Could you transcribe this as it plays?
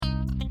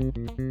Ladies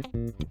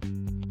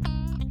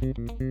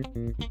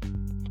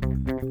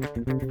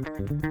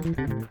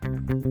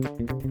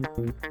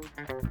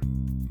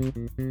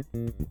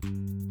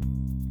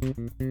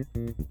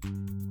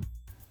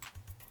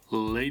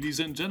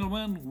and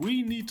gentlemen,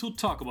 we need to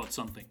talk about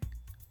something.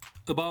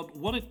 About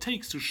what it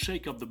takes to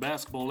shake up the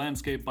basketball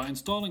landscape by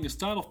installing a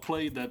style of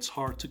play that's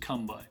hard to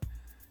come by.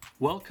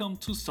 Welcome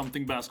to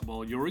Something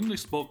Basketball, your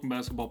English spoken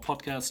basketball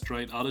podcast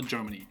straight out of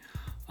Germany.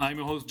 I'm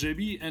your host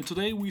JB, and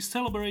today we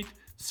celebrate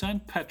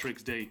St.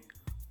 Patrick's Day.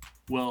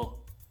 Well,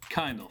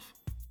 kind of.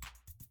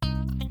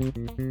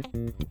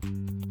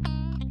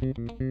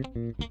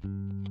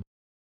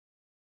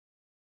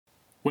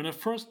 When I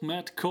first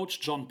met Coach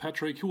John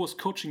Patrick, he was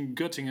coaching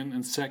Göttingen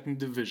in 2nd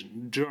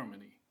Division,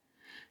 Germany.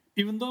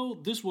 Even though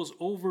this was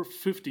over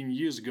 15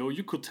 years ago,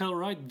 you could tell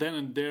right then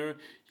and there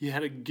he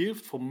had a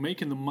gift for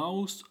making the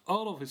most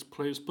out of his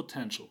players'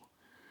 potential.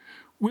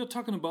 We are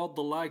talking about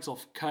the likes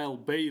of Kyle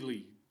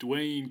Bailey,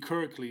 Dwayne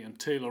Kirkley and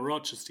Taylor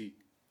Rochester,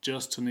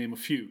 just to name a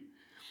few.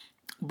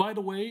 By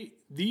the way,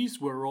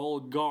 these were all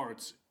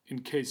guards,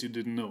 in case you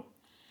didn't know.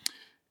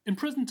 In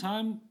present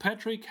time,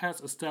 Patrick has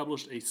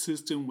established a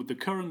system with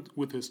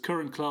his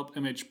current club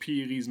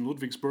MHP Riesen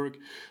Ludwigsburg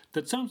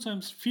that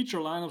sometimes feature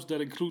lineups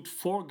that include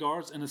 4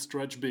 guards and a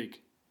stretch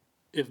big.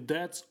 If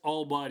that's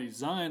all by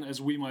design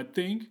as we might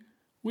think,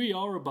 we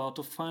are about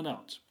to find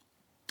out.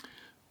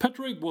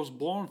 Patrick was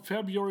born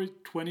February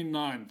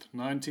 29th,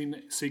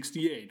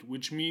 1968,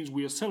 which means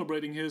we are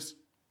celebrating his,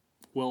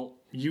 well,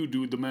 you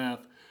do the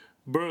math,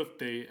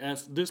 birthday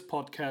as this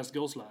podcast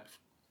goes live.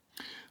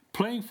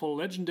 Playing for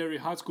legendary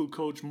high school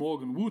coach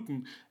Morgan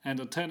Wooten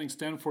and attending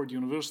Stanford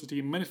University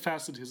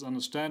manifested his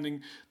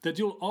understanding that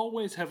you'll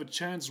always have a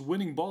chance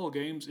winning ball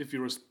games if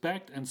you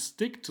respect and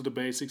stick to the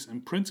basics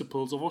and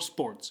principles of our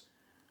sports.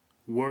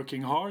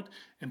 Working hard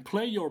and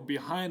play your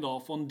behind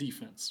off on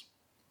defense.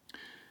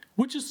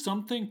 Which is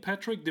something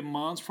Patrick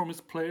demands from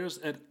his players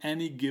at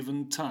any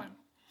given time.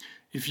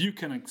 If you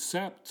can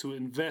accept to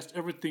invest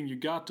everything you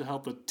got to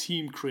help the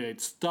team create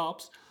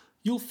stops,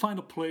 you'll find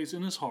a place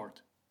in his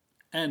heart.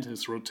 And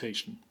his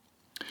rotation.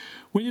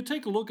 When you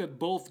take a look at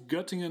both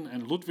Göttingen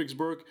and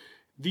Ludwigsburg,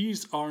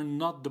 these are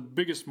not the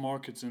biggest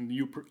markets in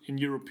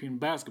European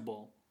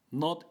basketball,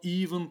 not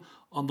even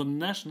on the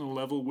national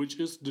level, which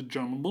is the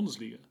German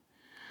Bundesliga.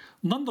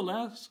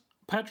 Nonetheless,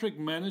 Patrick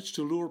managed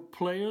to lure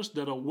players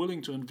that are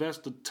willing to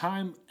invest the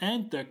time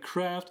and their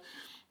craft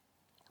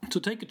to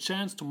take a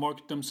chance to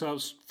market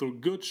themselves through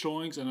good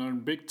showings and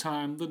earn big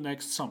time the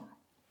next summer.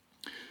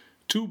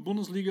 2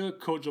 Bundesliga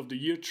Coach of the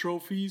Year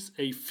trophies,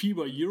 a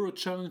FIBA Euro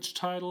Challenge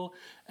title,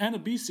 and a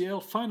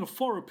BCL Final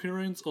Four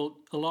appearance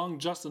along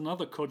just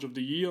another Coach of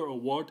the Year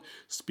award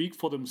speak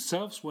for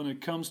themselves when it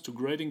comes to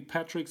grading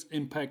Patrick's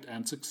impact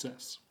and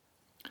success.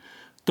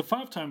 The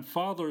 5-time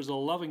father is a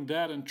loving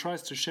dad and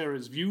tries to share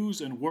his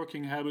views and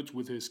working habits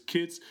with his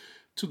kids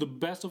to the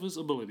best of his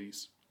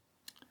abilities.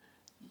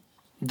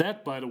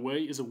 That, by the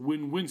way, is a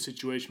win-win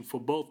situation for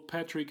both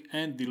Patrick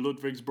and the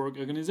Ludwigsburg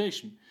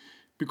organization,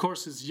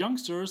 because his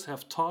youngsters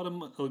have taught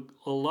him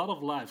a lot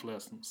of life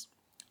lessons.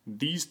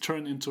 These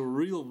turn into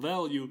real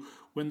value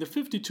when the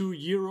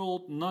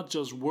 52-year-old not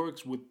just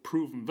works with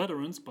proven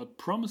veterans but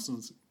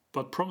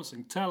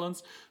promising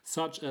talents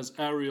such as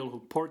Ariel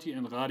Huporti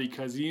and Radi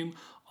Kazim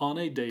on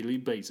a daily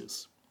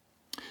basis.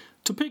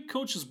 To pick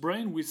Coach's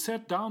brain, we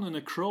sat down in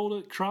a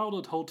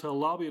crowded hotel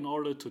lobby in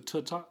order to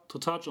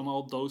touch on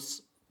all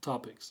those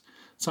topics,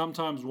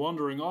 sometimes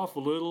wandering off a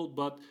little,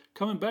 but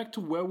coming back to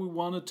where we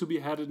wanted to be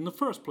headed in the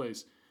first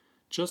place.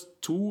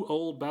 Just 2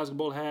 old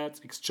basketball heads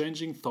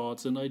exchanging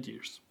thoughts and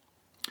ideas.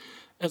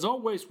 As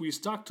always, we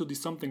stuck to the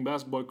Something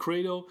Basketball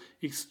credo,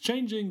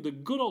 exchanging the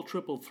good old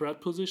triple threat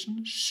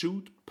position,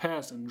 shoot,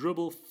 pass and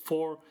dribble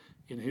for,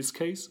 in his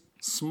case,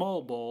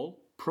 small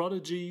ball,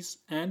 prodigies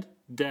and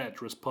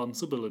dad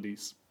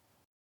responsibilities.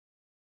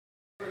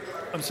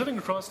 I'm sitting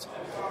across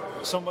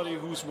somebody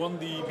who's won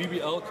the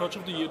BBL Coach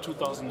of the Year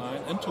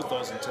 2009 and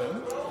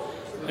 2010,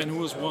 and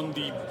who has won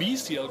the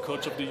BCL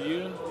Coach of the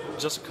Year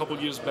just a couple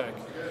years back.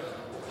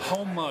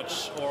 How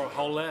much or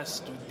how less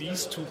do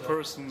these 2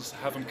 persons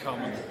have in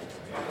common?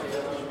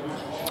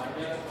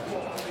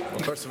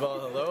 Well, first of all,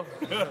 hello.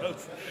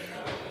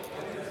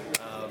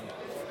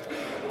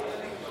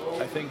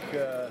 I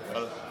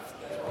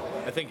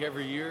think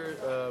every year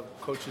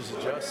coaches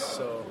adjust,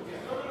 so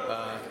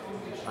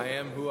I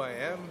am who I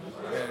am,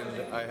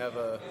 and I have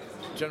a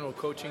general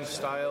coaching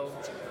style,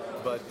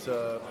 but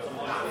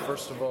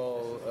first of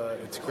all,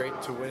 it's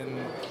great to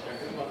win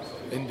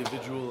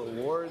individual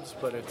awards,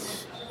 but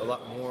it's a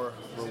lot more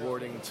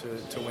rewarding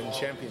to win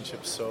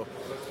championships. So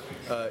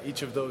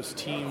each of those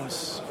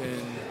teams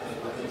in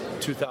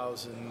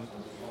 2008-9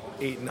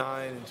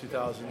 and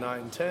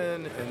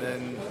 2009-10, and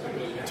then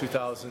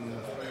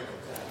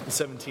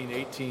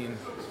 2017-18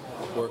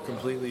 were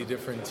completely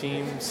different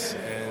teams,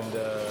 and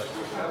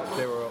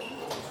they were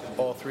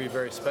all 3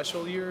 very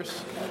special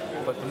years,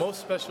 but the most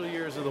special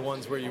years are the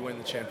ones where you win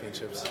the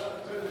championships.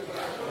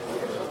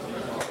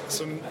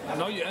 So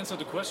now you answered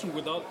the question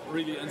without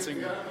really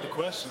answering the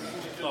question.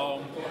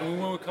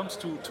 When it comes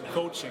to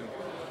coaching,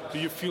 do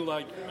you feel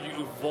like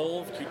you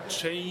evolved, you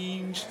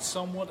changed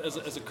somewhat as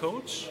a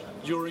coach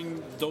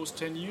during those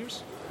 10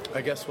 years?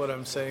 I guess what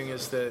I'm saying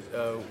is that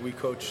we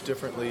coach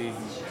differently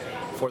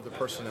for the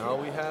personnel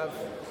we have.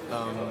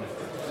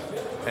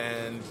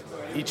 And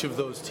each of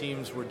those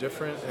teams were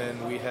different,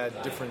 and we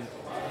had different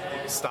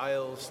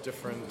styles,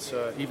 different,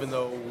 even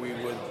though we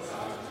would,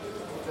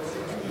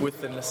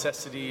 with the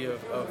necessity of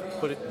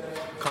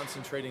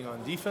concentrating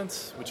on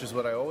defense, which is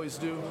what I always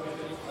do.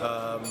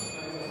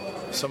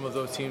 Some of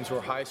those teams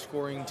were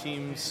high-scoring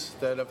teams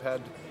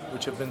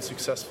which have been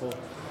successful.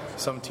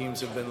 Some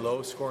teams have been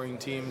low-scoring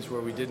teams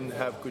where we didn't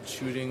have good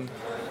shooting.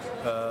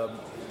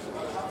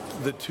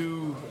 The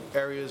two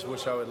areas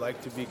which I would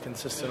like to be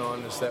consistent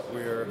on is that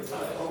we're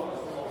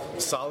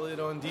solid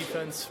on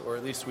defense, or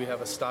at least we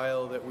have a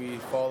style that we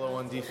follow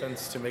on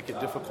defense to make it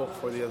difficult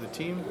for the other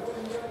team.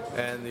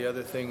 And the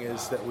other thing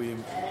is that we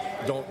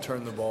don't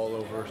turn the ball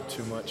over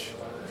too much.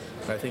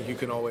 I think you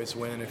can always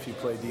win if you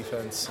play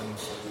defense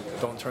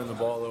and don't turn the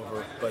ball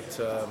over. But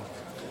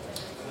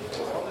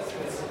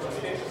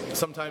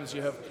sometimes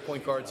you have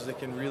point guards that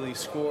can really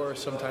score.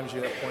 Sometimes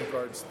you have point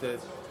guards that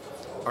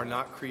are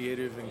not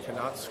creative and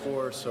cannot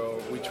score.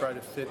 So we try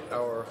to fit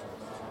our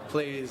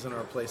plays and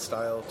our play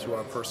style to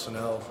our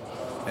personnel.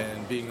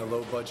 And being a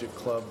low-budget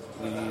club,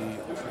 we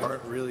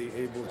aren't really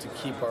able to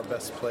keep our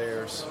best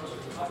players.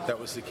 That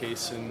was the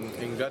case in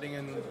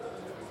Göttingen.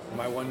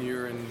 My 1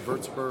 year in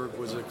Würzburg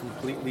was a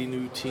completely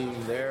new team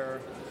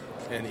there,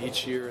 and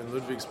each year in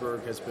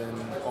Ludwigsburg has been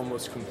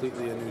almost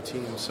completely a new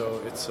team.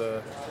 So it's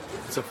a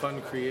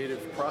fun,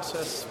 creative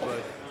process,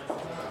 but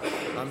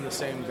I'm the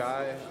same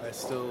guy. I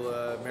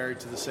still married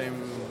to the same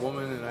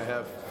woman, and I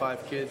have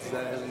 5 kids.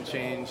 That hasn't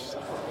changed.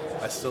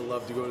 I still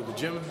love to go to the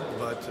gym,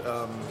 but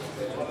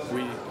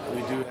we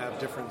do have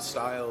different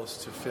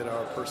styles to fit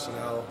our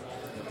personnel.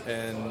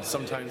 And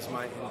sometimes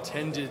my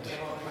intended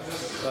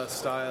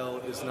style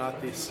is not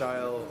the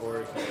style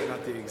or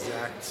not the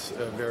exact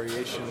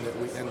variation that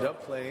we end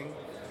up playing,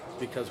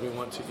 because we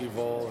want to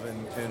evolve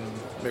and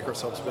make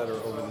ourselves better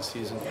over the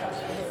season.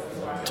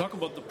 Talk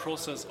about the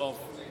process of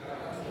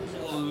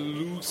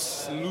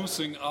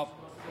loosening up.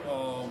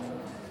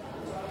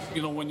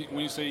 When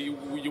you say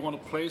you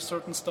want to play a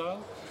certain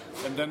style,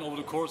 and then over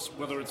the course,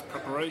 whether it's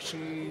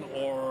preparation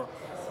or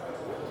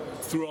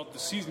throughout the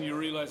season, you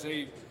realize,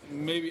 hey,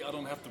 maybe I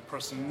don't have the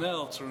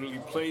personnel to really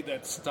play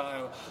that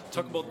style.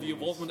 Talk about the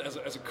involvement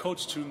as a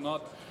coach to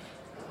not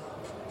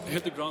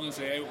hit the ground and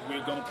say, hey,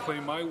 we're going to play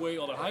my way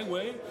or the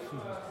highway,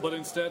 but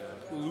instead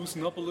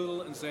loosen up a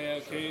little and say,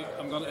 okay,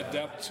 I'm going to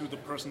adapt to the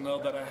personnel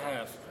that I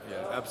have.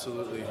 Yeah,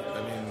 absolutely.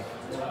 I mean,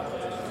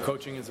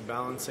 coaching is a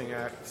balancing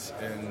act,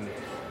 and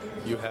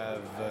you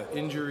have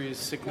injuries,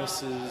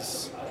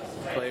 sicknesses,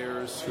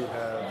 players who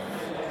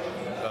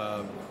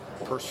have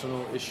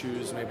personal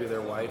issues. Maybe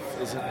their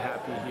wife isn't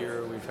happy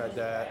here. We've had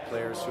that.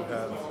 Players who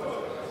have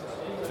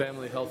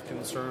family health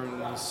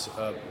concerns,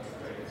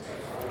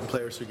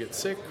 players who get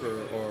sick,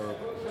 or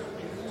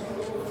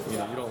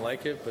you don't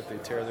like it, but they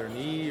tear their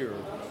knee, or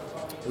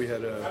we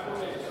have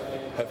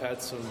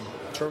had some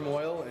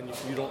turmoil, and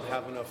you don't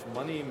have enough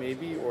money,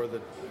 maybe, or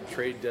the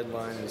trade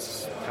deadline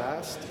is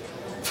passed.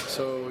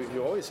 So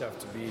you always have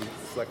to be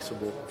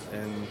flexible.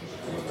 And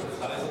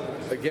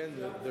again,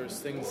 there's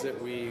things that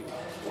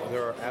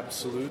there are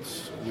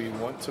absolutes. We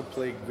want to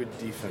play good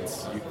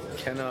defense. You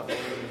cannot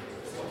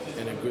win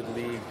in a good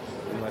league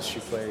unless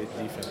you play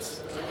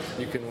defense.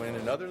 You can win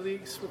in other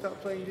leagues without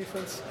playing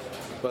defense,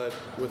 but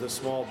with a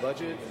small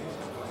budget,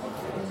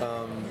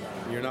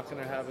 you're not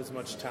going to have as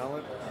much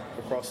talent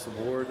across the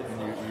board,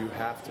 and you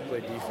have to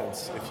play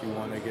defense if you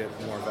want to get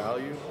more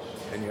value,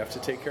 and you have to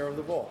take care of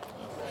the ball.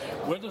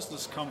 Where does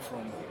this come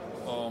from?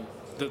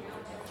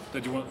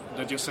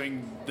 That you're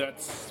saying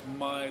that's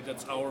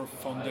our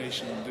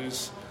foundation.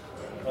 This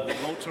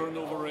low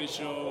turnover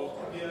ratio,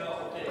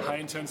 high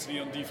intensity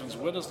on defense.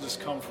 Where does this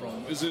come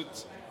from? Is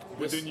it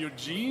within your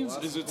genes?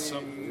 Is it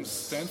some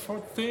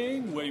Stanford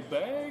thing way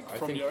back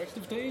from your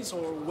active days,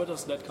 or where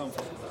does that come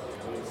from?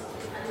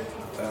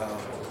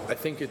 I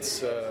think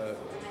it's a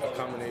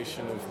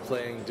combination of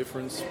playing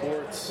different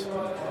sports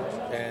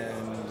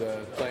and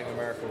playing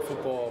American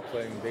football,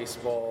 playing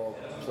baseball,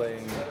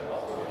 playing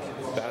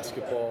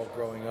basketball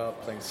growing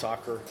up, playing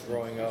soccer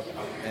growing up,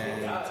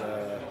 and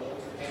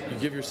you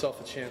give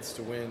yourself a chance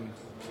to win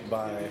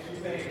by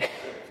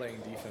playing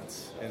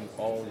defense in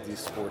all of these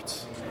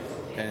sports.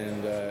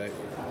 And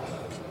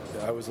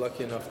I was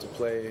lucky enough to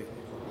play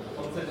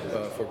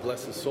for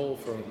bless his soul,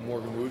 for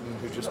Morgan Wooten,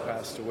 who just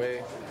passed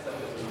away,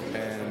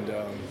 and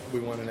we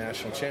won a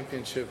national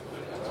championship.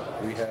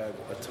 We had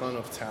a ton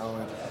of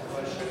talent.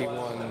 He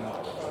won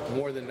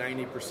more than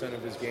 90%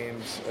 of his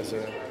games as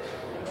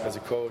a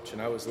coach,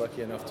 and I was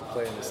lucky enough to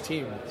play in his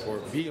team, or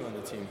be on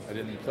the team. I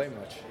didn't play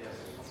much.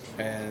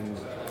 And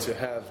to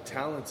have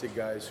talented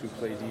guys who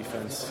play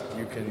defense,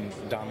 you can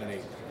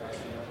dominate.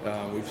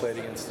 We played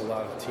against a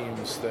lot of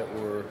teams that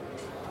were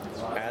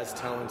as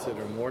talented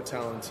or more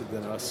talented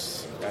than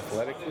us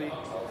athletically,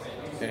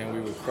 and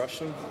we would crush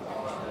them.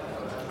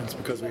 It's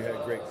because we had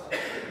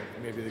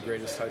maybe the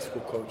greatest high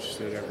school coach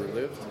that ever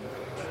lived.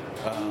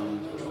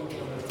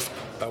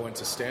 I went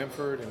to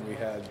Stanford, and we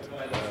had,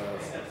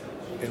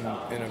 in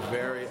a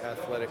very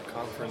athletic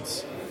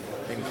conference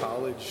in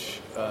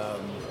college,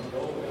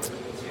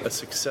 a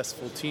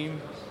successful team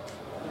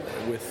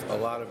with a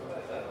lot of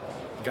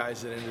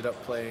guys that ended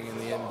up playing in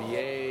the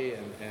NBA,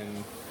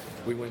 and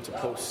we went to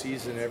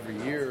postseason every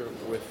year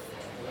with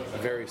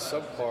very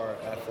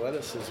subpar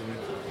athleticism.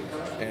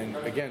 And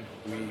again,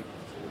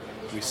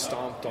 we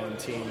stomped on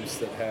teams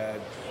that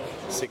had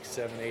 6,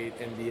 7, 8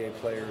 NBA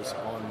players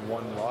on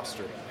one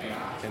roster.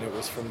 And it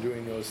was from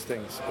doing those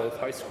things. Both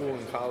high school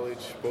and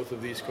college, both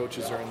of these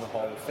coaches are in the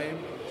Hall of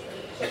Fame.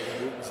 Coach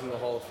Wooten's in the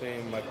Hall of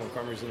Fame, Mike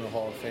Montgomery's in the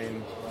Hall of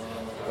Fame.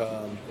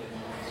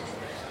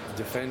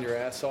 Defend your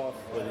ass off,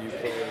 whether you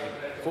play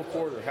full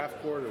court or half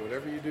court or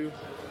whatever you do,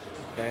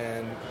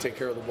 and take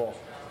care of the ball.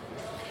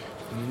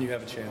 And then you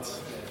have a chance.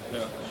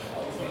 Yeah.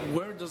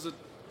 Where does it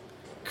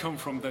come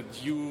from that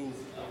you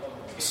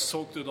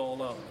soaked it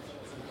all up?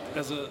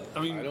 I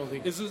don't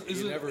think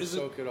you never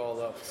soak it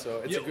all up.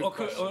 So it's a good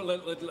question.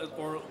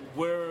 Or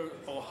where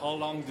or how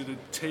long did it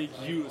take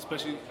you,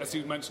 especially as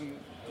you mentioned,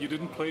 you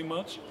didn't play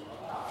much,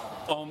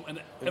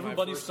 and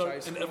everybody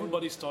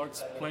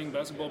starts playing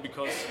basketball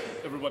because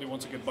everybody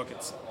wants to get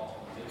buckets.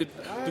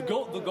 The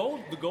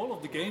goal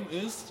of the game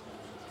is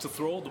to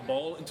throw the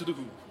ball into the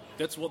hoop.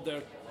 That's what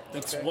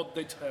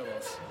they tell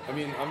us. I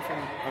mean, I'm from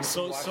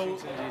Washington,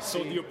 D.C.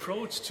 So the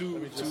approach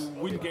to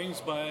win games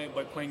by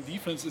playing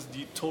defense is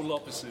the total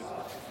opposite.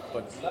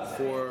 But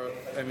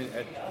at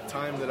the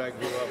time that I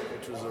grew up,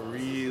 which was a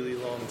really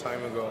long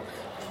time ago,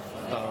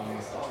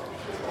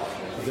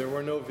 there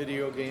were no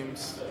video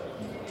games.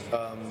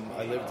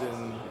 I lived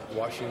in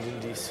Washington,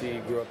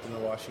 D.C., grew up in the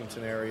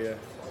Washington area,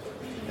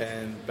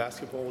 and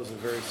basketball was a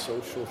very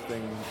social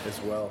thing as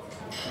well.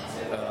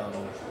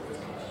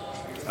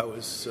 I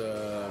was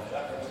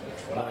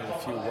one of the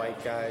few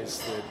white guys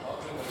that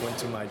went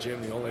to my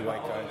gym, the only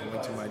white guy that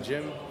went to my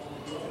gym.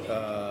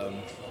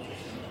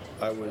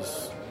 I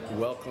was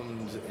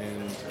welcomed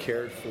and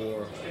cared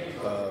for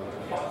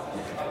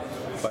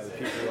by the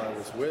people I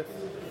was with.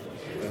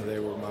 They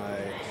were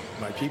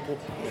my people,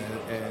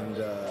 and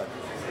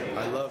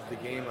I loved the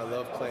game. I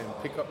loved playing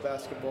pickup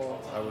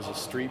basketball. I was a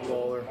street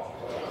baller.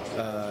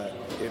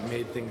 It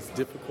made things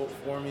difficult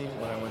for me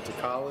when I went to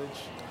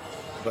college.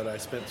 But I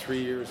spent 3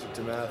 years at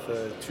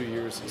DeMatha, 2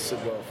 years at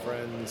Sidwell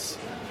Friends,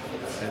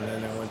 and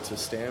then I went to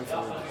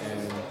Stanford,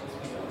 and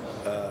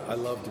I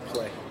love to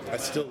play. I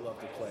still love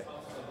to play.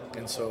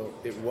 And so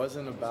it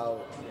wasn't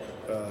about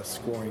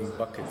scoring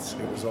buckets.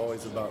 It was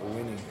always about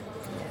winning.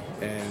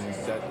 And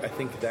I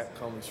think that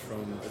comes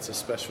from, it's a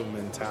special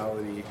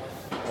mentality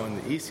on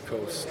the East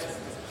Coast,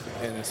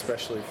 and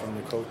especially from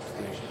the coach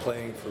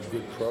playing for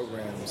good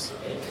programs.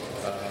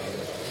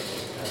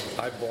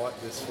 I bought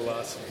this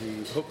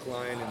philosophy, hook,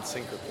 line, and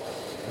sinker,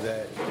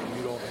 that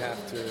you don't have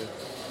to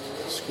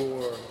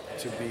score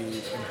to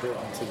be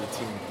important to the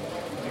team.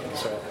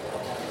 So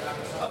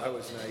I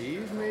was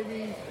naive,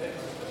 maybe,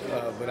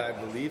 but I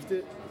believed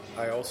it.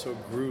 I also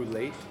grew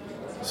late,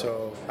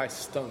 so I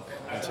stunk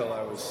until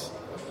I was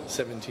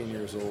 17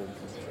 years old.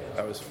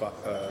 I was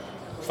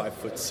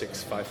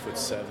 5'6",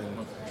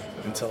 5'7",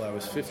 until I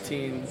was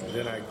 15.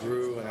 Then I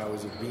grew, and I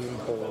was a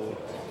beanpole.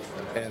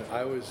 And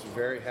I was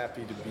very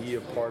happy to be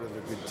a part of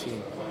a good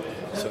team.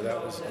 So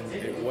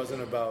it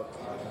wasn't about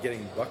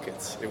getting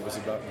buckets, it was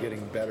about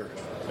getting better.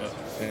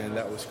 Yeah. And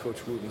that was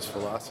Coach Wooten's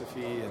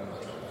philosophy, and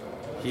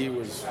he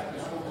was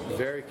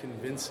very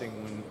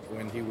convincing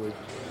when he would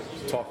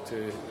talk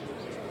to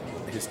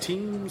his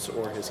teams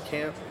or his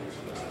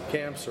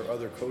camps or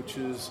other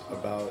coaches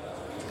about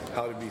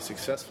how to be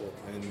successful.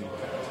 And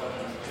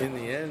in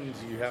the end,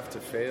 you have to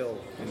fail,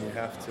 and you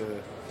have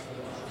to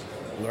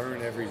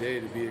learn every day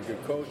to be a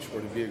good coach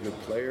or to be a good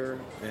player.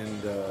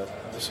 And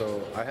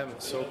so I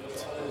haven't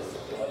soaked,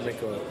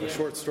 make a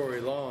short story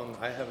long,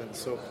 I haven't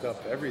soaked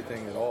up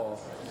everything at all,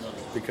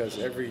 because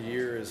every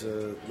year is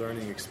a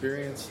learning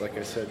experience. Like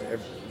I said,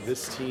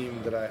 this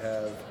team that I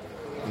have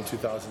in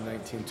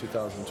 2019,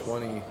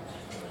 2020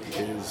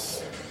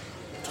 is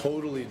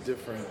totally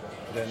different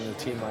than the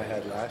team I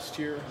had last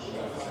year,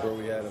 where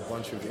we had a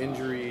bunch of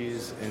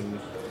injuries and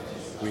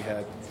we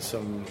had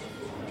some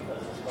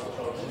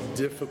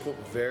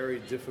very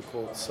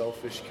difficult,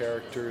 selfish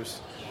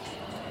characters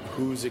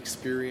whose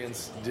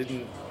experience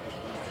didn't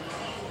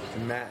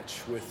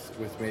match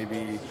with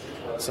maybe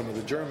some of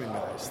the German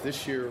guys.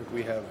 This year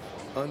we have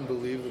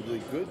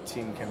unbelievably good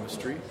team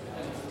chemistry.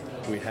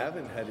 We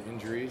haven't had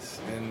injuries,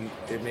 and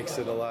it makes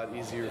it a lot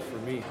easier for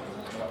me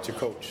to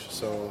coach.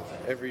 So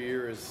every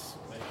year it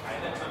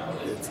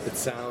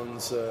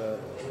sounds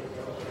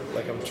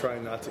like I'm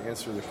trying not to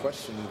answer the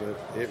question, but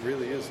it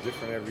really is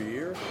different every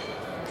year.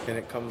 And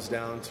it comes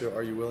down to,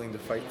 are you willing to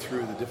fight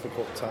through the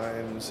difficult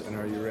times, and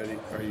are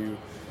you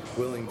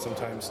willing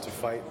sometimes to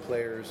fight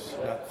players,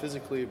 not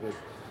physically, but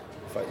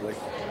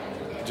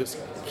Just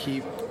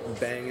keep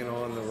banging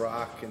on the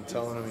rock and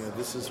telling them,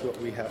 this is what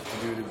we have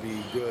to do to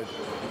be good.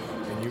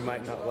 And you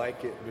might not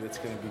like it, but it's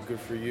going to be good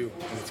for you,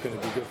 and it's going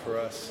to be good for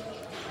us.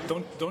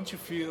 Don't you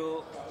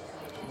feel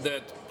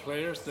that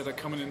players that are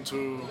coming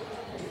into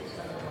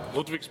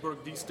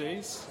Ludwigsburg these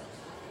days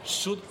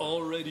should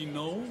already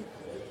know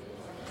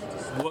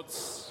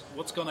what's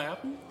going to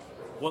happen?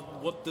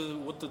 What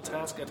the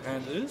task at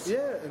hand is?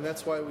 Yeah, and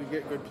that's why we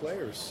get good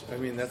players. I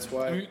mean, that's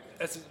why.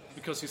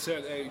 Because you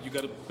said, hey, you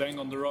got to bang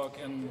on the rock,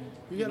 and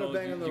you got to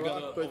bang on the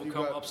rock, but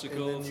overcome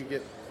obstacles. And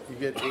then you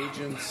get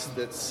agents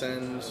that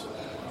send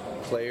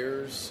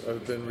players.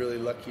 I've been really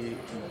lucky.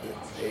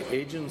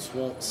 Agents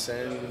won't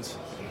send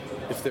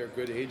if they're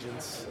good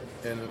agents,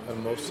 and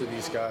most of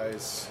these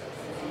guys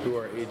who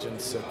are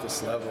agents at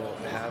this level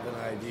have an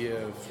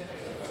idea of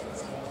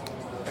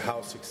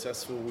how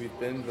successful we've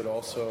been, but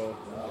also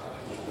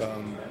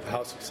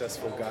how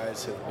successful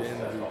guys have been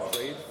who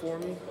played for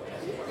me,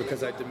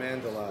 because I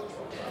demand a lot.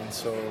 And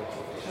so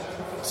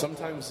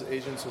sometimes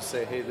agents will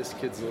say, hey, this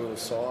kid's a little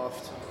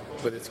soft,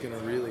 but it's going to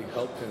really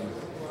help him.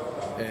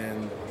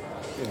 And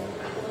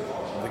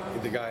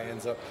the guy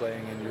ends up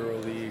playing in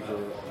EuroLeague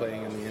or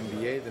playing in the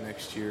NBA the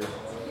next year,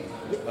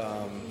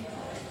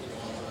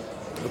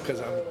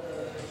 because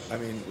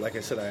like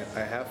I said,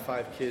 I have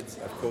 5 kids.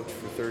 I've coached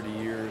for 30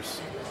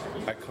 years.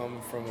 I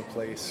come from a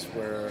place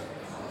where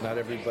not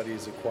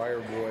everybody's a choir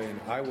boy, and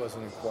I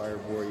wasn't a choir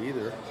boy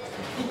either.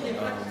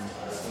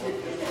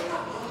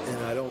 And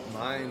I don't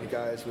mind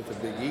guys with a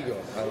big ego.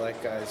 I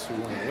like guys who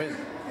want to win.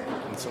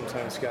 And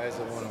sometimes guys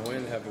that want to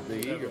win have a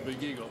big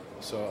ego.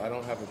 So I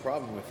don't have a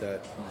problem with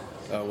that.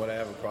 What I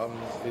have a problem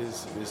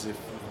is if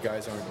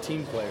guys aren't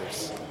team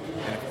players,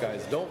 and if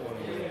guys don't want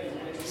to win.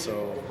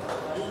 So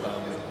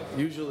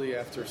usually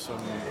after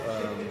some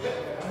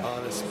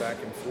honest back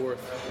and forth,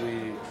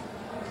 we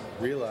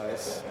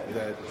realize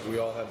that we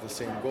all have the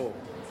same goal.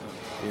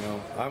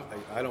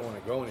 I don't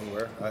want to go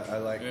anywhere. I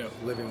like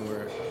living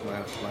where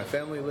my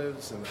family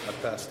lives, and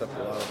I've passed up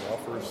a lot of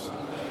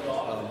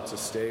offers to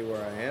stay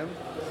where I am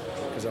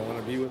because I want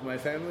to be with my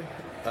family.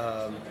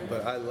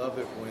 But I love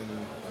it when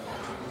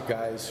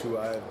guys who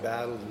I've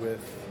battled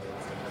with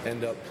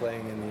end up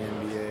playing in the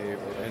NBA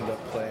or end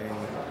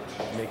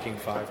up making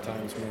 5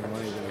 times more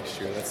money the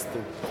next year.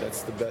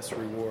 That's the best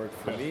reward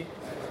for me.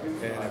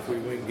 And if we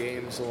win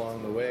games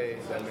along the way,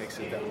 that makes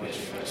it that much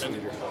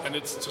sweeter. And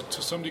it's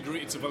to some degree,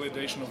 it's a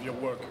validation of your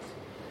work.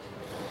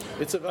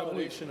 It's a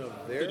validation of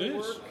their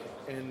work,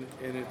 and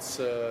it's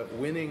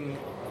winning.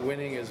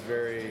 Winning is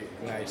very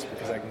nice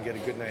because I can get a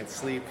good night's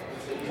sleep,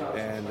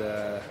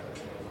 and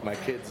my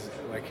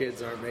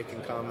kids aren't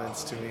making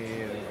comments to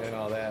me and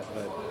all that.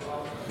 But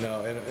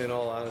no, in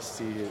all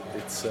honesty,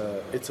 it's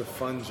a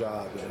fun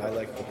job, and I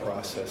like the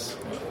process.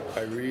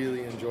 I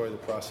really enjoy the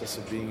process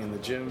of being in the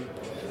gym.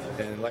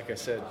 And like I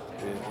said,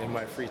 in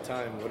my free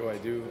time, what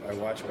do? I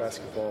watch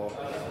basketball.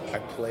 I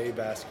play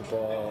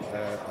basketball.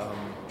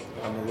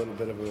 I'm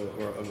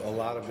a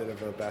lot of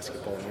a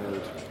basketball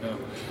nerd. Yeah.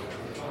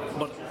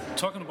 But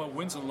talking about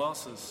wins and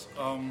losses,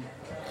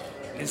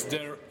 is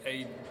there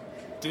a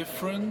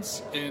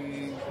difference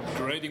in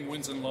grading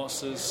wins and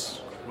losses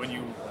when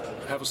you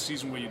have a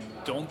season where you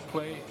don't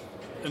play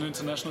an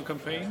international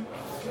campaign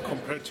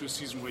compared to a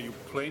season where you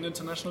play an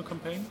international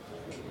campaign?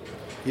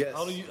 Yes.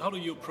 How do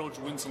you approach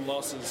wins and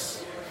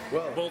losses,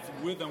 both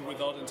with and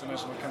without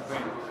international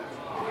campaign?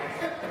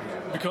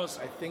 Because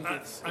I think it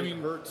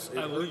hurts. It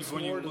hurts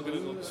when more you to look at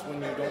it. lose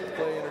when you don't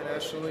play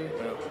internationally.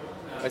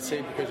 Yeah. I'd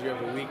say because you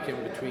have a week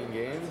in between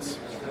games.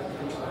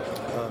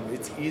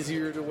 It's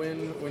easier to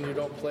win when you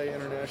don't play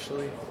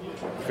internationally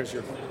because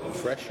you're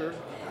fresher,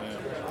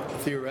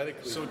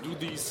 theoretically. So do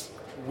these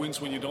wins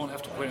when you don't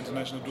have to play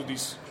international, do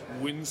these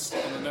wins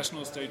on the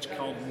national stage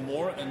count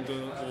more and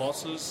the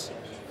losses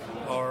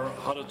are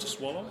harder to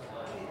swallow?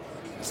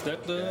 Is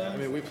that the... Yeah, I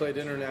mean, we played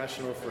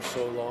international for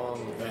so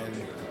long, and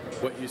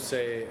what you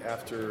say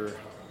after,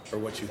 or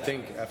what you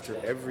think after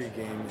every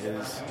game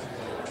is,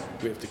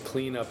 we have to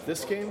clean up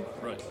this game,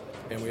 right,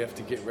 and we have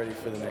to get ready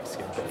for the next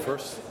game. But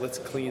first, let's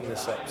clean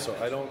this up. So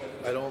I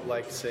don't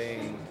like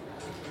saying,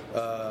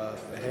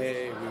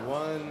 hey, we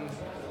won,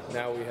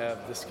 now we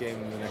have this game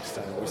the next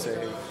time. We say,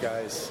 hey,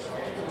 guys,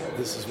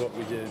 this is what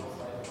we did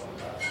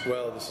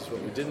well, this is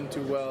what we didn't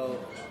do well,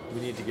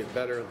 we need to get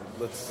better,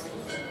 let's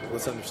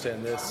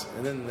understand this.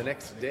 And then the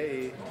next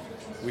day,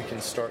 we can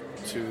start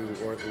to,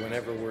 or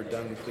whenever we're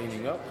done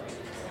cleaning up,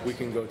 we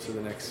can go to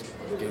the next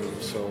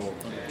game. So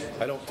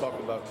I don't talk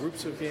about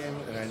groups of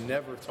games, and I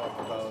never talk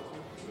about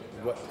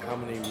how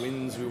many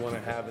wins we want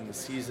to have in the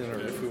season or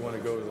if we want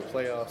to go to the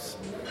playoffs.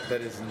 That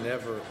has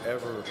never,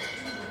 ever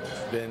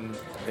been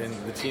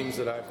in the teams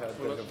that I've had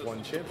that have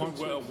won championships. The point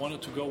where I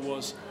wanted to go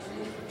was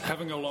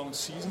having a long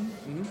season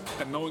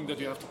and knowing that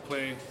you have to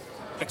play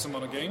X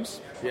amount of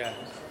games. Yeah.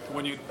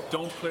 When you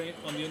don't play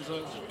on the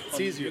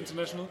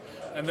international,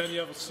 and then you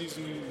have a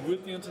season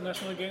with the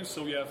international games,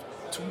 so you have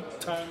 2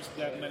 times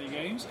that many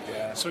games.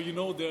 Yeah. So you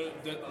know the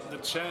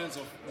chance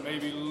of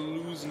maybe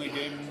losing a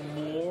game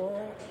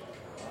more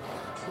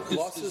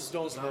Losses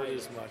don't hurt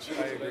as much.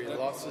 I agree.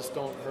 Losses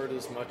don't hurt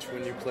as much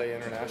when you play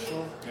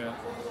international. Yeah.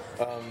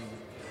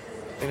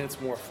 And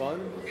it's more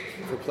fun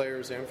for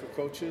players and for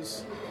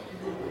coaches.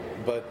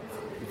 But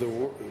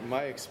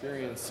my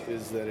experience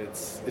is that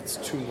it's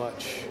too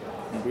much.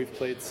 We've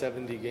played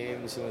 70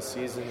 games in a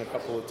season a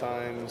couple of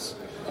times.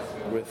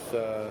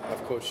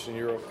 I've coached in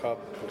Euro Cup,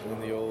 in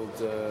the old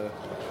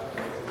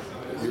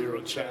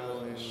Euro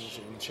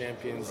Challenge, and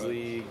Champions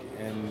League,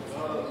 and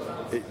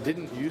it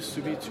didn't used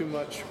to be too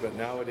much, but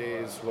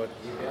nowadays what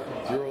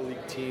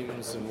EuroLeague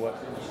teams and what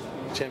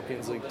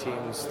Champions League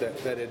teams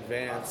that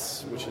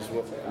advance, which is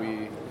what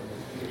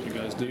You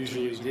guys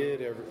usually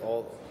did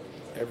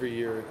every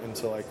year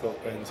until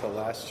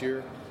last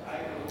year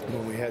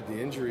when we had the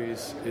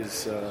injuries,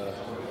 is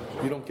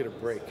you don't get a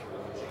break.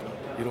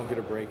 You don't get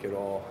a break at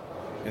all.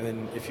 And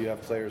then if you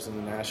have players in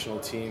the national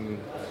team,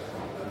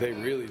 they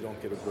really don't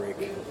get a break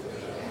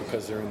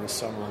because they're in the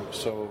summer.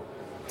 So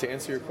to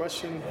answer your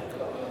question,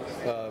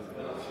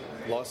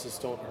 losses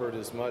don't hurt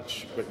as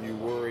much, but you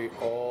worry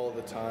all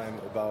the time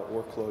about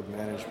workload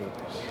management.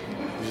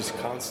 You're just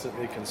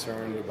constantly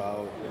concerned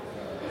about,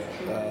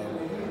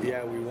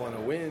 we want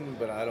to win,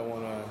 but I don't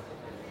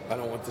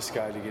want this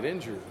guy to get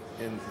injured,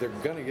 and they're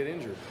gonna get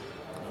injured.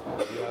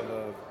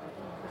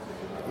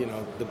 You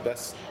have the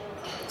best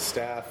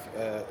staff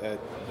at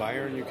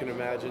Bayern you can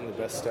imagine, the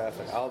best staff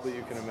at Alba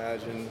you can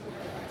imagine,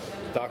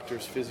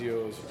 doctors,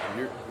 physios.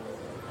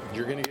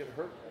 You're gonna get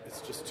hurt.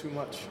 It's just too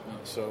much.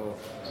 So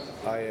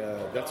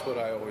that's what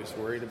I always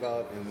worried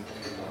about. And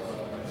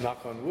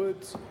knock on wood,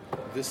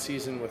 this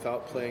season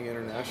without playing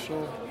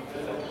international,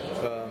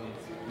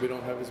 we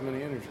don't have as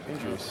many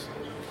injuries.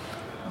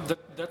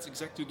 That's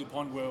exactly the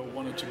point where I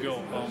wanted to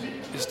go.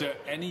 Is there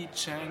any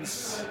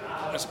chance,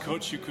 as a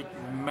coach, you could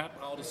map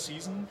out a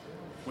season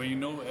where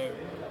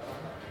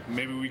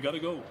maybe we got to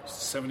go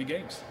 70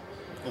 games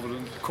over the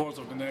course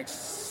of the next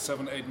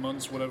 7-8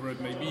 months, whatever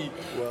it may be?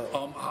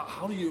 Well,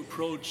 how do you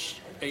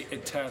approach a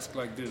task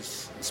like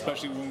this,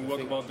 especially when we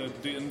talk about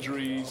the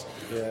injuries,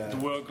 the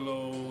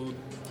workload,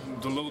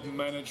 the load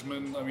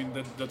management? I mean,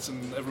 that's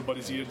in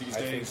everybody's ear these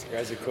days. I think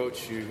as a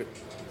coach,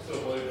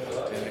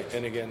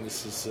 and again,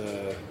 this is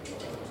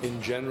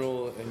in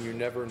general, and you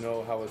never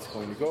know how it's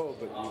going to go,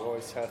 but you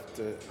always have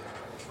to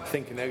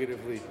think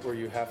negatively, or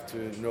you have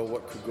to know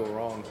what could go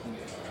wrong.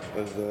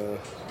 The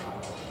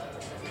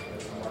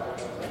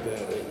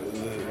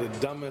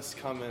dumbest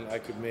comment I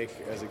could make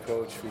as a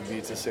coach would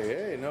be to say,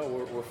 hey, no,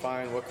 we're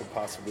fine, what could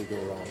possibly go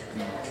wrong?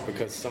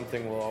 Because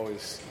something will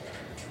always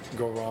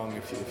go wrong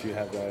if you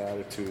have that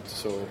attitude.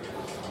 So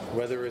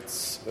whether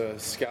it's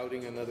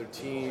scouting another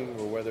team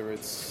or whether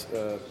it's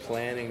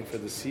planning for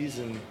the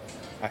season,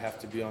 I have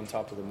to be on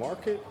top of the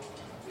market,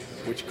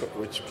 which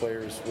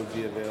players would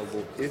be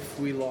available if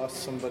we lost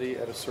somebody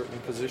at a certain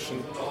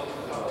position.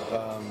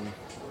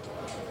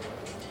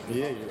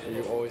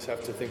 You always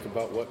have to think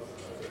about what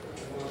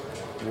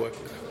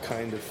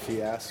kind of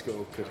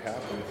fiasco could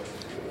happen.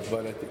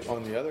 But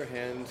on the other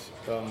hand,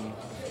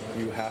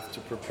 you have to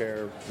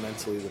prepare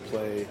mentally to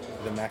play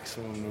the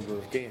maximum number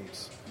of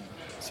games.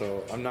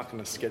 So I'm not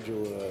going to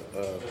schedule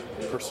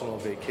a personal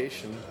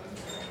vacation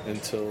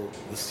until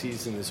the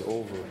season is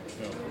over.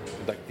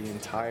 Like the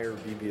entire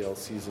BBL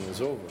season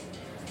is over,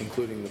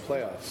 including the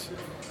playoffs.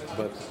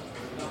 But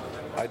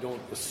I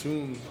don't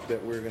assume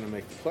that we're going to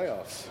make the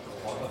playoffs.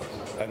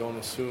 I don't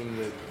assume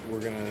that we're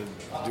going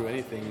to do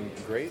anything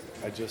great.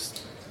 I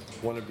just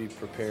want to be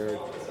prepared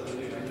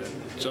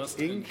just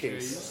in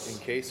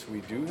case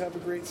we do have a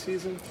great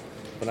season.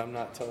 But I'm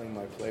not telling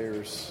my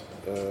players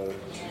to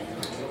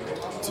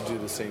do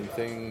the same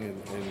thing,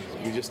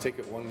 and we just take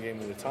it one game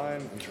at a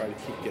time and try to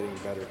keep getting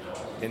better.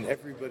 And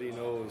everybody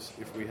knows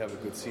if we have a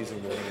good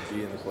season, we're going to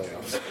be in the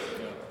playoffs.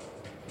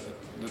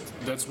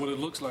 That's what it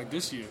looks like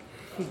this year.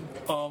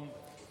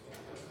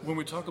 When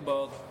we talk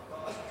about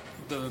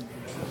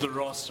the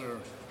roster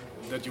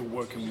that you're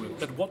working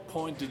with, at what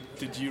point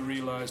did you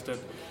realize that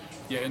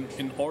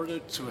in order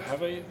to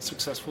have a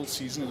successful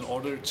season, in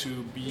order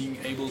to being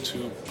able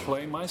to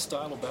play my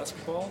style of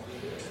basketball,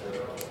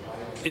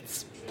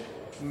 it's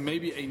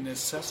maybe a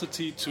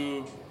necessity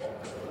to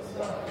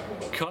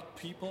cut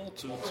people,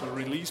 to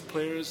release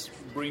players,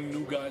 bring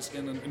new guys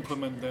in and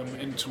implement them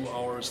into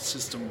our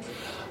system?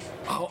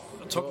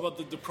 Talk about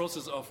the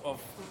process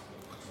of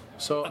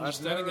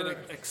understanding and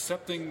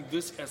accepting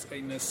this as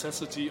a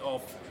necessity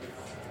of.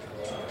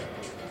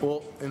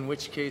 Well, in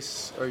which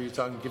case are you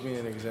talking? Give me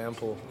an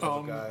example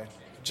of a guy.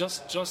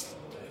 Just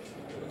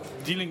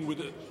dealing with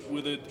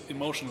it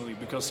emotionally,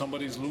 because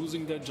somebody's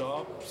losing their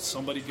job,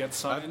 somebody gets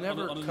signed. I've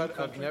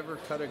never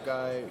cut a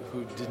guy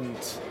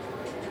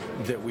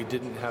that we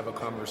didn't have a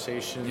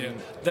conversation.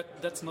 Yeah,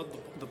 that's not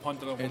the point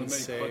that I want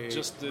to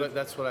make. But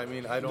that's what I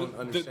mean. I don't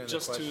understand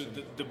just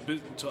the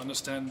question. to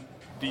understand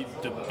the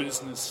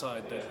business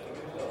side, that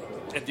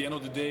at the end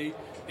of the day,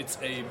 it's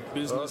a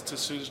business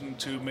decision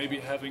to maybe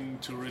having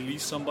to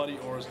release somebody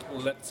or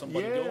let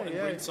somebody go and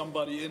bring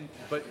somebody in.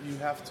 But you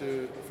have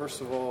to, first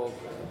of all,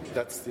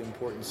 that's the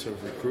importance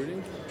of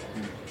recruiting.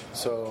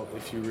 So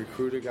if you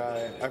recruit a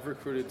guy, I've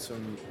recruited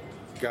some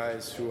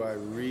guys who I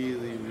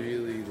really,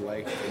 really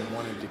liked and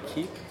wanted to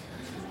keep,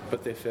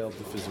 but they failed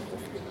the physical.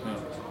 Yeah.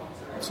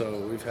 So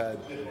we've had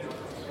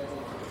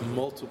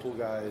multiple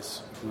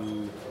guys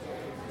who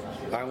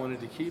I wanted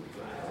to keep.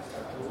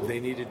 They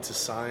needed to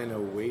sign a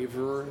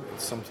waiver,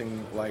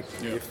 something like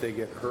if they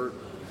get hurt,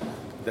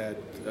 that,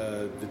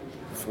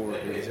 for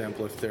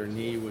example, if their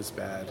knee was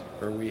bad,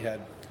 or we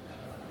had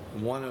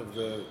one of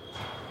the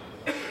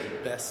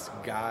best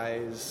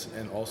guys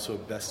and also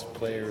best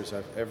players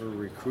I've ever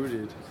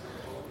recruited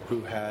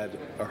who had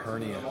a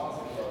hernia.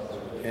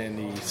 And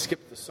he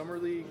skipped the summer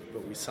league,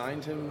 but we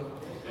signed him.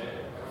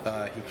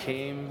 He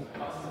came.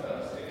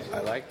 I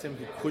liked him.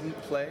 He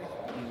couldn't play,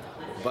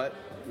 but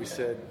we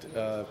said,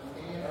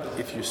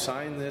 if you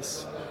sign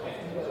this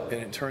and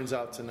it turns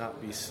out to not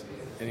be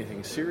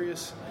anything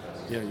serious,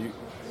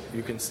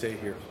 you can stay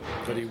here.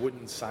 But he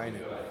wouldn't sign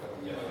it.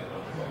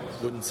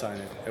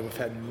 And we've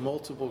had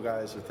multiple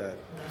guys with that.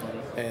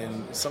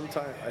 And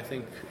sometimes I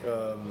think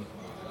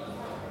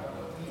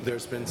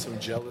there's been some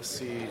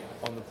jealousy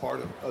on the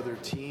part of other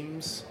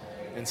teams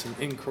and some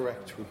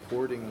incorrect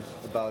reporting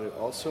about it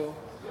also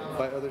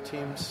by other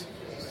teams,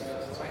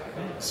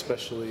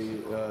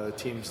 especially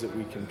teams that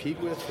we compete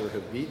with or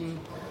have beaten,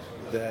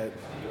 that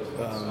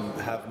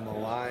have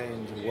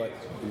maligned what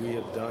we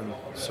have done.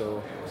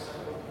 So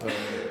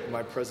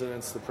my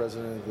president's the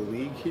president of the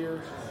league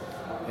here,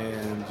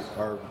 and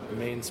our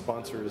main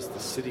sponsor is the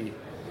city,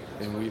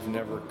 and we've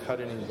never cut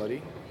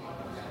anybody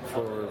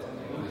for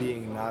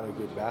being not a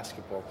good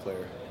basketball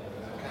player.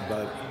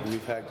 But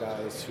we've had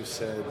guys who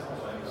said,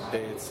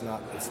 hey, it's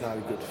not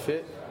a good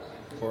fit,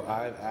 or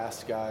I've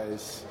asked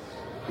guys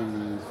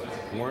who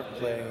weren't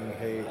playing,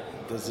 hey,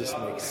 does this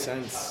make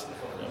sense?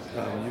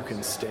 You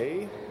can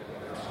stay,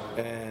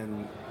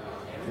 and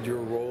your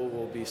role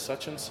will be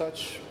such and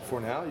such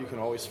for now. You can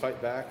always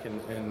fight back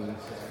and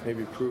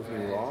maybe prove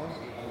me wrong.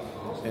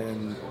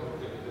 And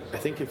I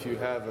think if you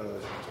have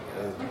an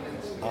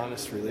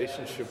honest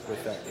relationship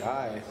with that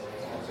guy,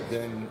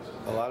 then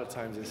a lot of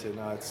times they say,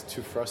 no, it's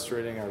too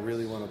frustrating, I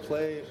really want to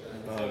play,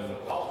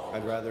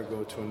 I'd rather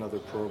go to another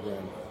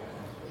program.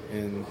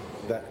 And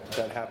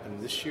that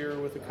happened this year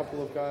with a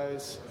couple of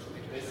guys.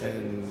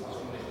 And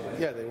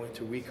yeah, they went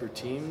to weaker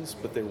teams,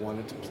 but they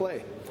wanted to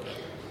play.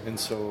 And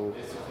so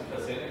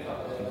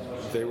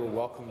they were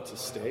welcome to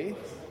stay.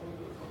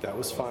 That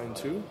was fine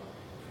too.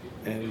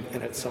 And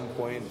at some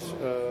point,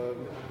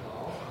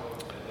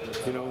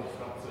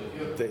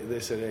 they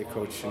said, hey,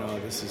 coach,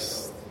 this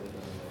is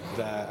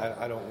that.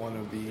 I don't want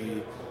to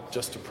be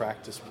just a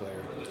practice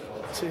player.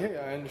 I say, hey,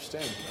 I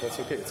understand. That's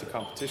okay. It's a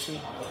competition.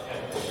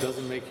 It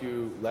doesn't make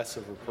you less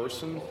of a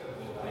person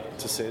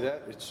to say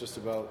that. It's just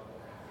about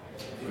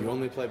you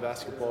only play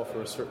basketball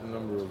for a certain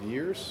number of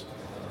years,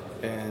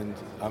 and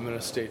I'm going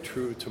to stay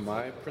true to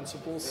my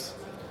principles,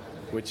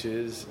 which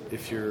is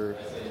if you're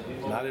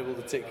not able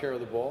to take care of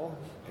the ball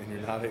and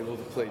you're not able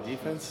to play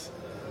defense,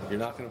 you're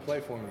not going to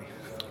play for me.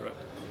 Right.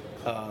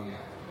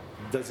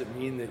 Does it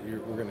mean that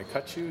we're going to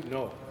cut you?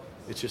 No.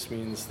 It just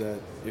means that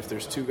if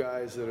there's two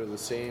guys that are the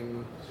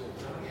same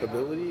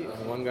ability,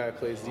 and one guy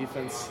plays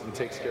defense and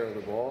takes care of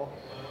the ball,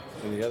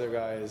 and the other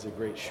guy is a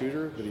great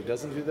shooter, but he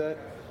doesn't do that,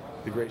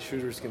 the great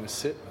shooter is going to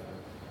sit,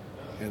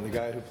 and the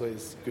guy who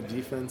plays good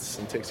defense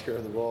and takes care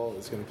of the ball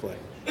is going to play.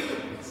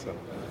 So,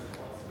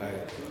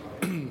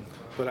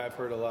 but I've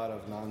heard a lot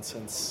of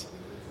nonsense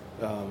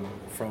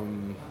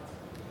from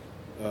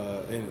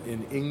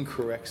in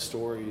incorrect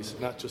stories,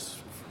 not just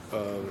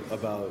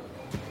about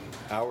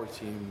our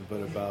team,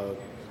 but about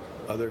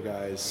other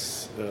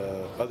guys,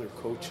 other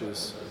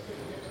coaches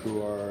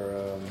who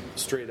are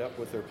straight up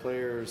with their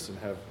players and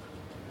have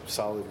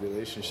solid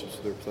relationships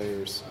with their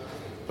players,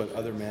 but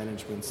other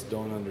managements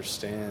don't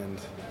understand,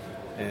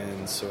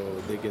 and so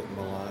they get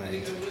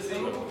maligned.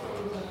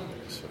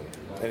 So,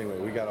 anyway,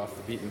 we got off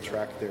the beaten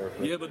track there.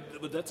 Yeah,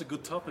 but that's a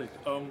good topic.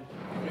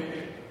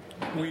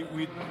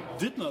 We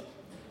did not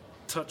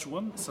touch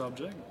one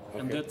subject,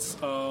 and that's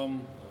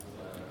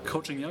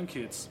coaching young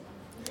kids.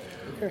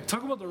 Okay.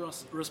 Talk about the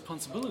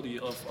responsibility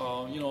of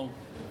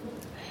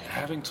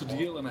having to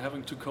deal and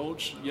having to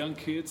coach young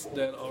kids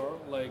that are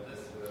like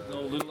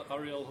little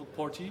Ariel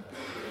Porty,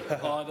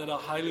 that are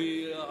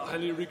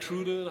highly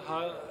recruited.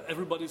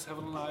 Everybody's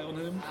having an eye on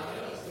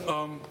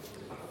him,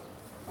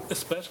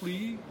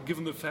 especially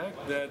given the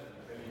fact that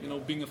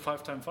being a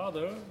 5-time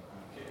father,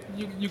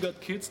 you got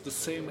kids the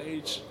same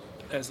age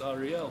as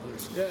Ariel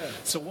is. Yeah.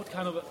 So what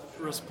kind of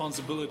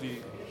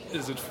responsibility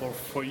is it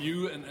for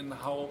you, and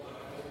how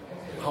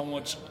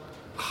much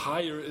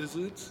higher is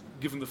it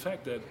given the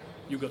fact that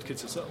you got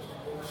kids yourself?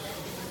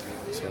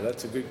 So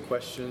that's a good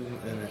question,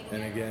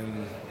 and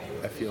again,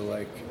 I feel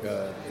like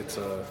it's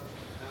a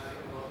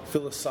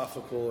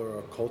philosophical or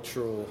a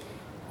cultural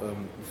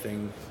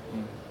thing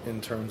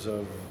in terms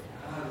of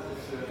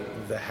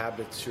the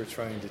habits you're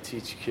trying to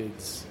teach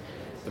kids,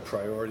 the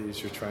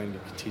priorities you're trying to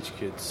teach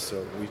kids.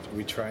 So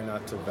we try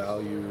not to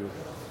value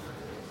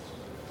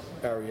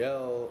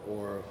Ariel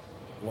or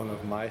one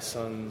of my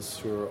sons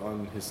who are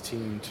on his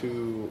team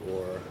too,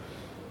 or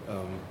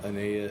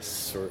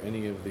Aeneas or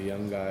any of the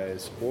young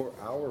guys or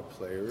our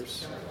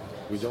players,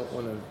 we don't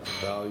want to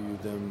value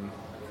them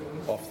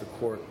off the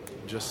court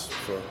just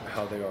for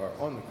how they are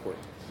on the court.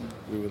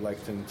 We would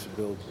like them to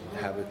build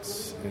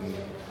habits and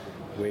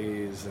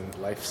ways and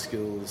life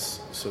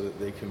skills so that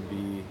they can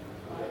be,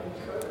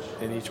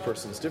 and each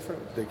person's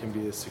different, they can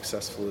be as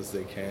successful as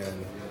they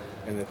can,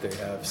 and that they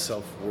have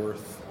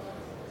self-worth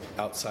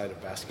outside of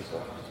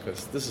basketball.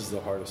 Because this is the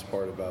hardest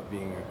part about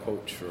being a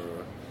coach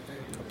or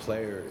a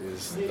player,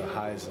 is the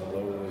highs and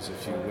lows.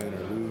 If you win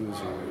or lose,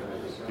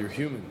 you're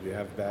human. You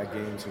have bad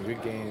games and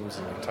good games,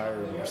 and you're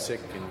tired and you're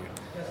sick, and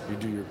you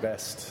do your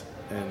best.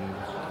 And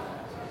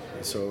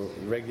so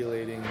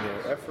regulating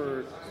their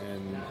effort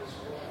and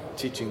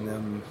teaching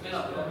the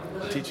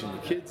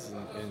kids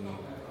and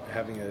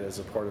having it as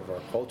a part of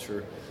our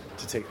culture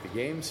to take the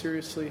game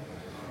seriously,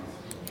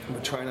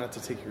 but try not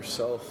to take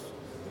yourself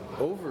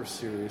over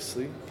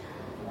seriously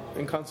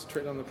and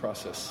concentrate on the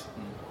process.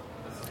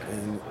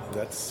 And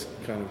that's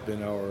kind of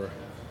been our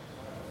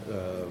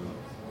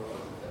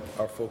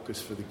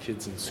focus for the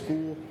kids in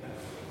school.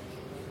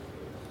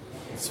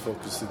 It's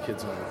focus the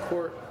kids on the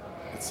court.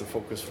 It's the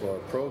focus for our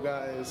pro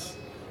guys.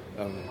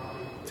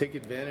 Take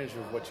advantage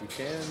of what you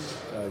can.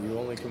 You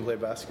only can play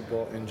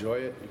basketball. Enjoy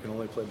it. You can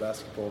only play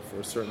basketball for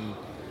a certain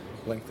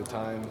length of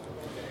time.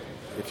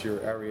 If you're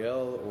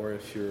Ariel or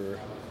if you're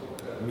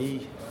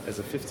me as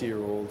a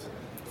 50-year-old.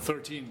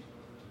 13.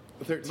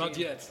 Not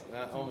yet.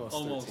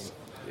 Almost.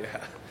 13.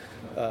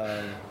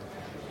 Yeah.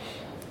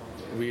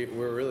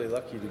 We're really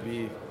lucky to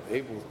be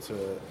able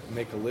to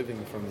make a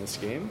living from this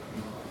game,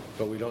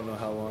 but we don't know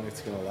how long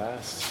it's going to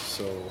last.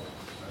 So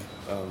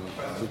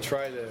we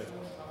try to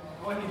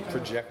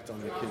project on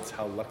the kids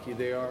how lucky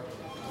they are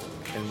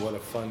and what a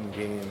fun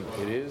game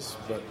it is,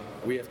 but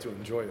we have to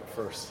enjoy it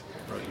first.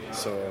 Right.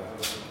 So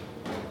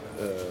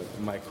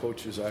my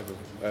coaches, I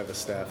have a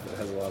staff that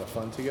has a lot of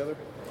fun together,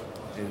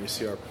 and you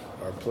see our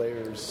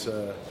players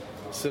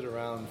sit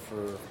around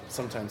for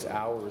sometimes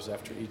hours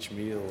after each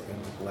meal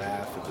and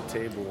laugh at the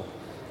table,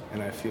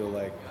 and I feel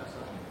like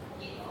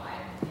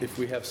if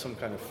we have some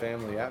kind of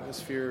family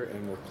atmosphere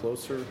and we're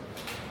closer,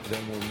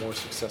 then we're more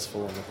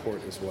successful on the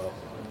court as well.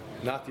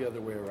 Not the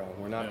other way around.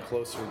 We're not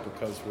closer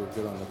because we're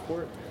good on the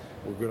court.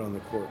 We're good on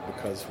the court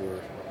because we're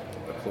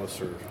a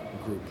closer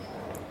group.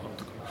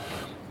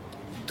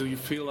 Do you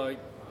feel like,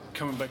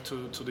 coming back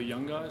to the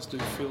young guys, do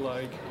you feel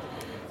like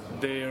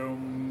they're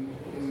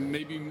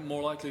maybe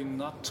more likely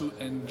not to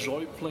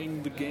enjoy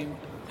playing the game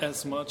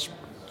as much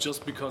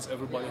just because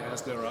everybody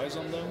has their eyes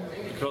on them?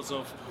 Because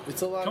of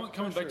it's a lot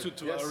coming back to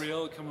yes.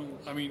 Ariel,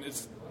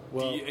 it's the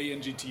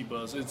ANGT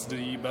buzz, it's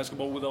the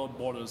Basketball Without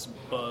Borders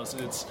buzz,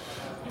 it's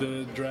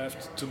the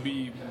draft to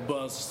be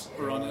buzz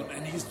around him,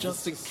 and he's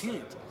just a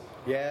kid.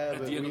 Yeah,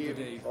 at the end of the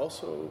day.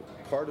 Also,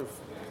 part of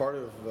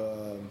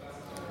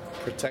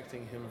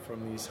protecting him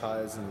from these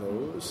highs and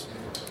lows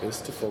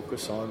is to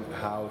focus on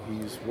how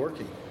he's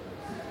working,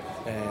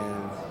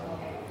 and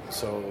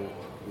so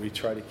we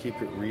try to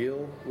keep it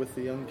real with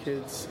the young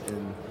kids.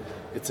 And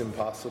it's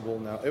impossible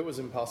now. It was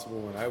impossible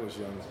when I was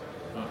young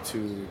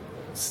to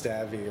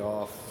stavy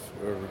off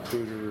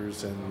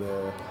recruiters and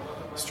the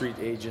street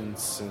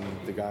agents and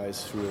the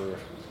guys who are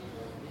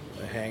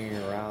hanging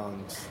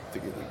around.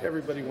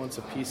 Everybody wants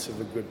a piece of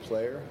a good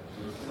player,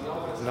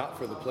 not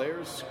for the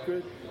players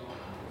good,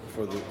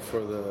 for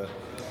the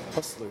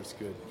hustlers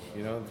good.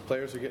 You know, the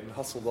players are getting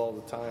hustled all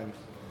the time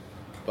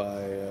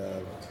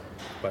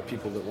by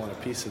people that want a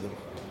piece of them.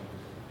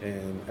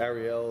 And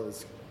Ariel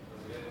is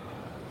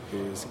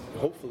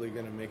hopefully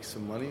going to make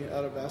some money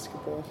out of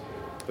basketball,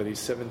 but he's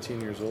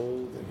 17 years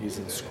old and he's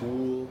in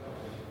school,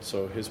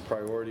 so his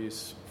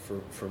priorities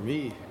for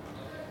me,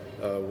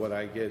 what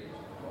I get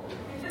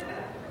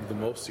the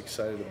most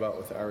excited about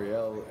with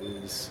Ariel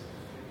is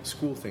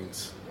school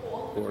things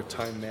or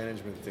time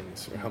management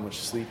things, or how much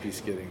sleep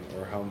he's getting,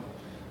 or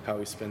how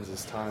he spends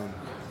his time,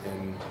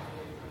 and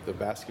the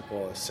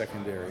basketball is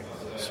secondary.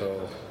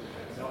 So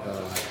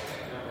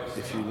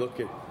if you look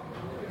at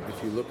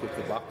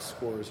the box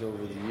scores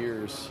over the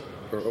years,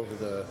 or over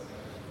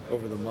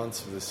the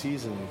months of the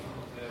season,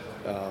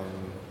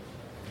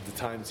 the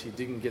times he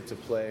didn't get to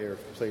play or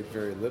played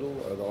very little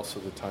are also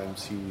the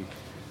times he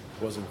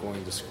wasn't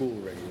going to school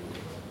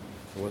regularly,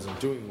 or wasn't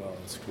doing well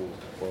in school,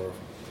 or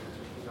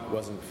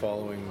wasn't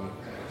following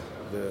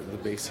the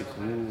basic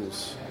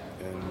rules.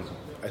 And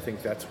I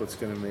think that's what's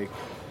going to make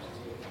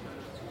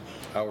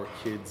our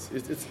kids,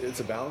 it's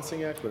a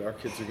balancing act, but our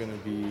kids are going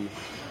to be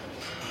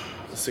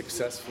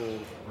successful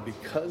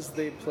because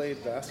they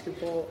played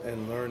basketball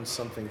and learned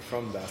something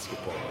from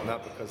basketball,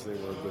 not because they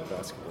were a good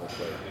basketball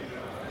player.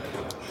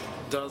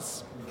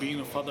 Does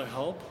being a father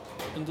help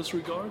in this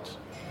regard?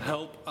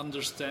 Help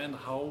understand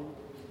how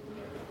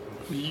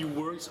he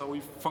works, how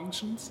he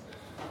functions?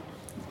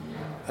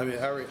 I mean,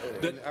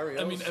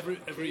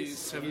 every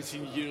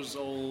 17 years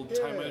old,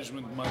 time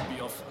management might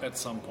be off at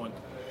some point.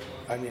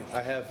 I mean,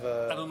 I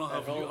don't know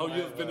how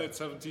you have been at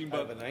 17, but I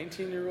have a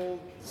 19-year-old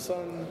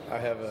son, I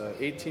have an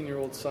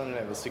 18-year-old son, and I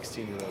have a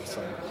 16-year-old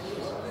son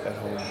at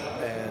home.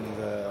 And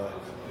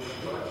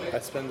I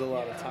spend a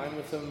lot of time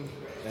with him,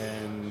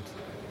 and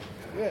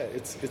yeah,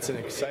 it's an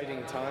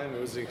exciting time.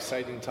 It was an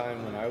exciting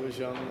time when I was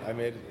young. I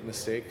made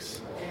mistakes,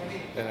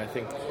 and I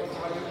think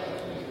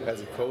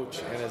as a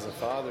coach and as a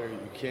father,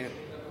 you can't.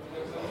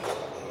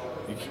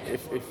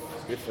 If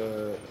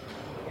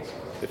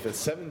a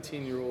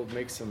 17-year-old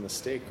makes a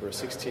mistake or a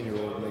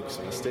 16-year-old makes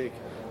a mistake,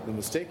 the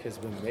mistake has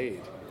been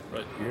made.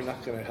 Right. You're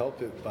not going to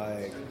help it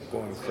by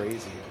going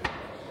crazy,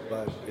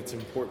 but it's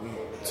important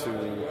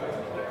to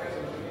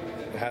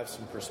have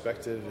some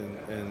perspective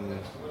and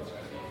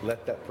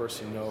let that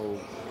person know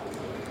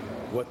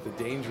what the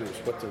dangers,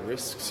 what the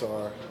risks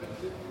are,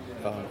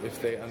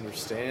 if they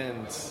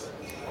understand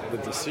the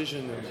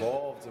decision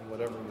involved in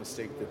whatever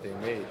mistake that they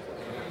made.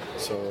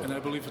 So, and I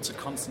believe it's a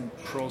constant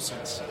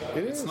process.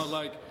 It's not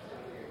like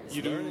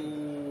you learning. do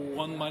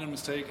one minor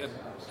mistake at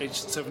age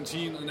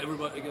 17 and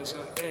everybody goes,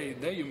 hey,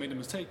 there you made a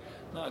mistake.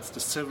 No, it's the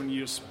 7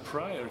 years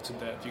prior to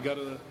that. You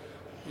gotta,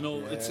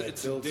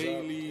 it's a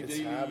daily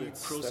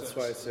habits. process. That's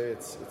why I say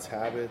it's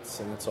habits,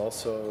 and it's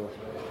also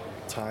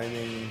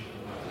timing.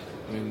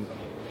 I mean,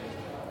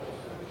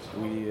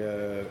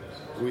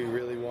 we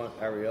really want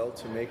Ariel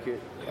to make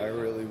it. I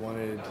really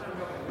wanted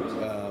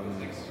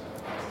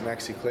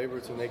Maxi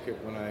Kleber to make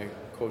it when I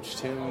coached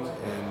him,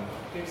 and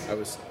I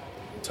was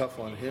tough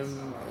on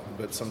him,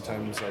 but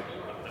sometimes I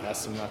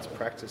asked him not to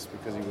practice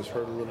because he was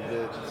hurt a little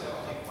bit.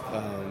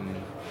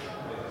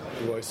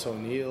 Royce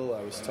O'Neal,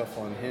 I was tough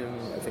on him.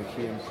 I think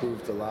he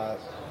improved a lot.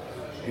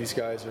 These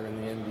guys are in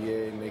the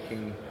NBA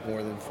making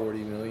more than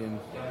 $40 million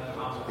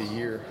a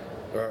year,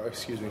 or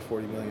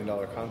 $40 million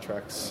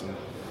contracts,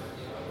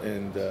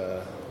 and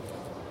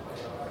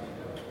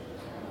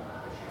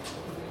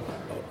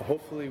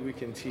hopefully we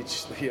can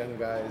teach the young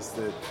guys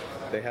that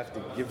they have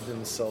to give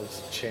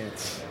themselves a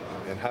chance.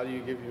 And how do you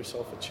give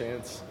yourself a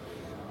chance?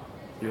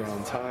 You're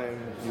on time,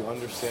 you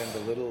understand a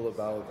little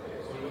about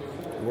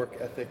work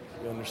ethic,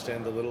 you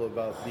understand a little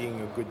about being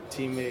a good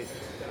teammate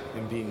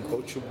and being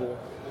coachable,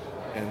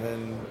 and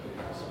then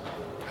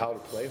how to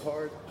play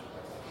hard,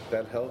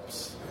 that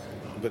helps.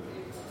 But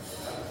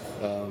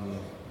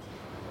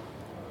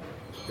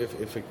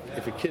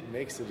if a kid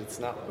makes it, it's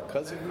not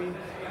because of me,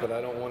 but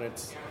I don't want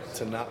it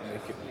to not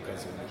make it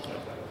because of me.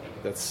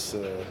 That's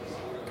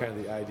kind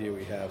of the idea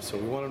we have. So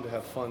we want them to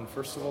have fun,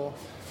 first of all.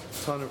 A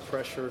ton of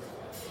pressure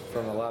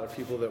from a lot of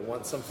people that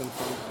want something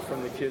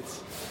from the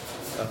kids.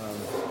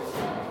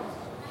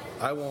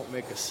 I won't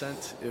make a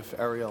cent if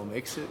Ariel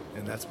makes it,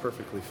 and that's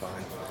perfectly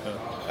fine.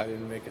 I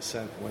didn't make a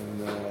cent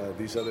when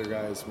these other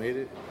guys made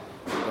it,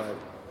 but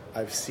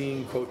I've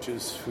seen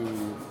coaches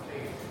who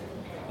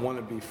want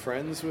to be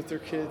friends with their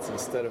kids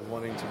instead of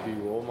wanting to be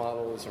role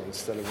models, or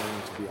instead of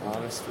wanting to be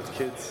honest with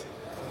kids,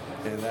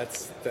 and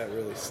that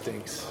really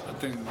stinks. I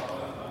think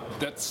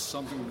that's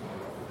something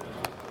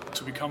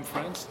to become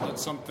friends.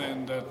 That's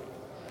something that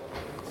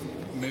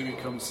maybe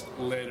comes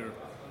later.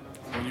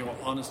 When you're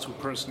honest to a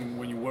person,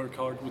 when you work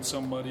hard with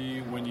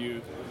somebody, when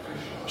you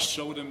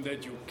show them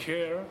that you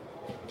care,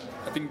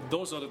 I think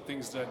those are the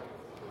things that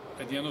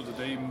at the end of the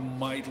day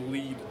might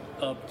lead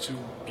up to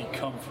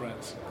become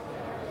friends.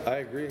 I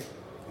agree.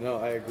 No,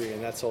 I agree.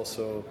 And that's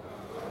also,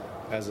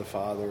 as a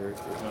father,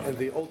 and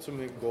the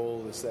ultimate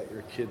goal is that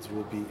your kids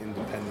will be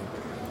independent.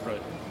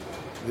 Right.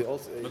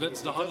 But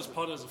that's the hardest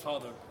part as a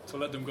father, to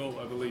let them go,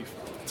 I believe,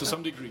 to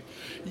some degree.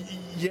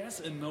 Yes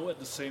and no at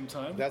the same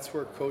time. That's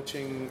where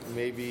coaching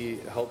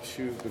maybe helps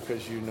you,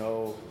 because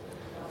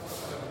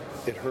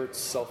it hurts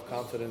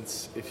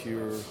self-confidence if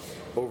you're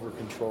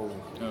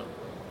over-controlling. Yeah.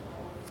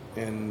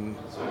 And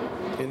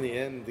in the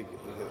end,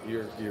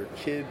 your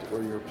kid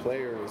or your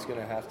player is going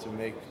to have to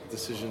make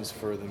decisions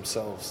for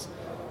themselves.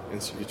 And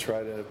so you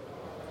try to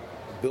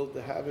build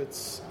the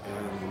habits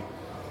and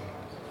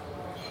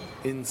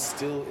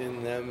instill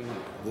in them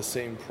the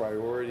same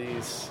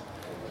priorities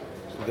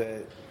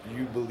that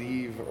you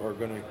believe are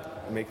going to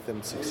make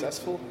them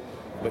successful,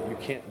 but you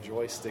can't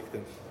joystick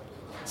them.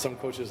 Some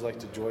coaches like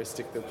to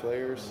joystick their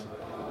players,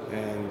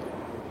 and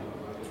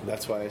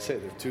that's why I say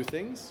there are two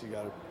things. You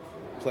got to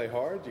play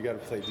hard, you got to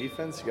play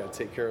defense, you got to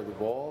take care of the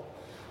ball,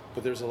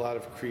 but there's a lot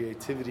of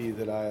creativity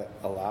that I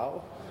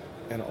allow.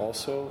 And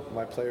also,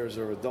 my players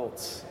are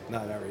adults,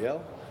 not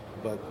Ariel,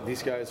 but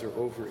these guys are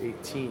over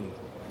 18.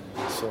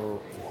 So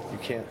you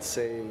can't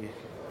say,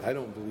 I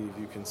don't believe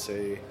you can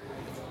say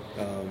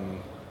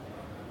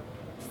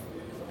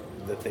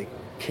that they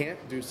can't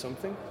do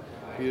something.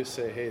 You just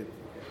say, hey,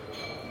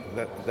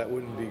 that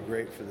wouldn't be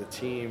great for the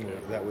team, or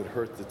that would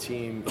hurt the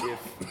team if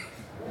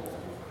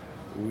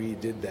we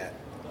did that.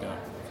 Yeah.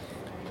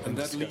 And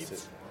that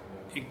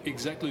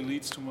exactly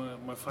leads to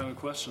my final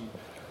question.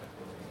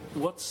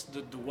 What's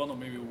the one, or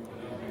maybe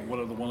what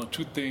are the one or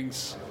two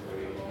things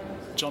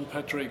John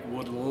Patrick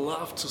would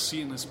love to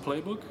see in his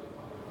playbook,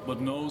 but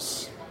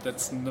knows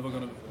that's never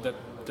gonna that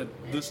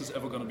this is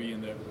ever gonna be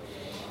in there?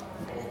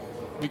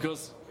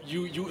 Because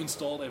you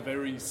installed a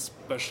very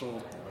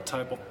special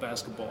type of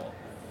basketball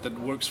that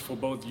works for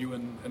both you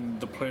and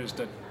the players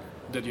that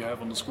that you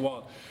have on the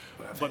squad.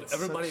 But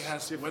everybody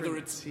has, whether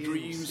it's teams,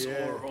 dreams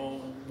or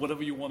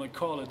whatever you want to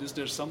call it. Is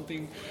there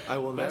something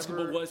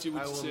basketball-wise you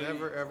would say? I will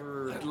never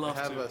ever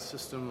have a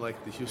system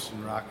like the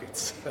Houston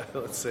Rockets.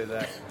 Let's say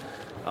that.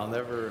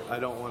 I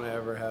don't want to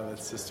ever have a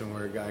system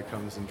where a guy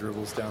comes and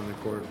dribbles down the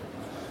court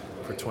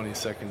for 20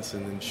 seconds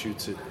and then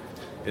shoots it.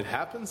 It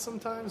happens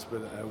sometimes,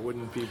 but I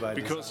wouldn't be by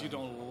because design. you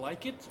don't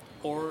like it,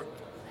 or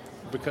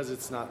because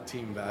it's not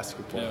team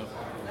basketball.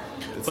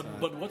 Yeah.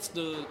 But what's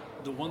the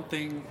one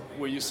thing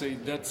where you say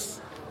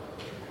that's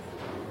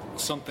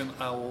something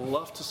I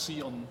love to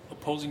see on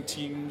opposing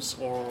teams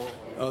or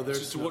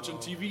to watch on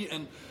TV,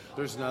 and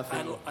there's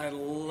nothing. I'd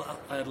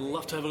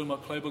love to have it in my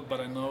playbook, but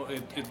I know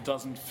it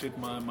doesn't fit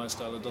my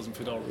style. It doesn't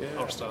fit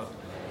our style.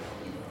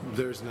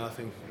 There's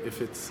nothing.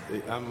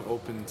 I'm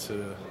open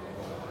to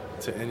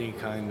any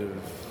kind of.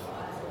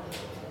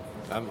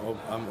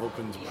 I'm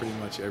open to pretty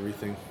much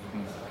everything.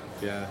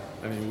 Yeah,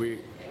 I mean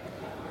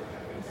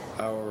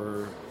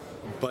our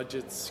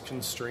budgets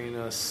constrain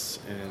us,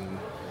 and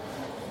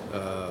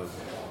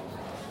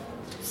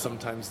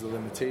sometimes the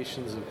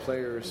limitations of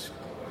players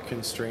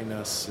constrain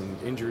us,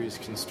 and injuries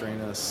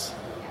constrain us.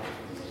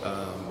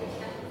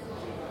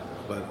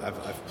 But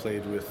I've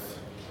played with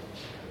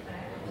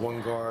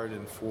one guard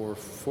and 4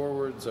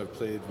 forwards. I've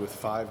played with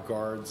 5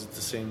 guards at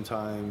the same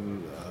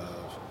time.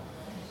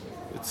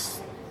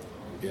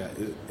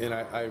 And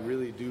I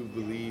really do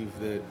believe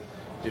that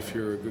if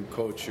you're a good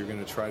coach, you're going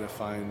to try to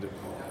find,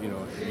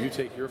 you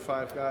take your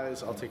 5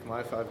 guys, I'll take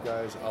my 5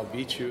 guys, I'll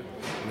beat you,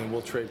 and then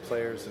we'll trade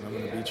players, and I'm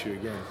going to beat you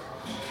again.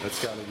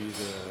 That's got to be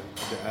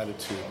the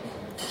attitude.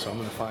 So I'm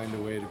going to find a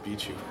way to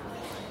beat you.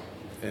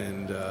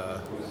 And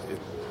it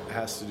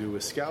has to do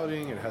with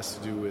scouting, it has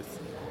to do with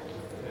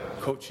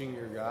coaching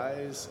your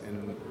guys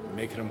and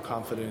making them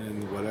confident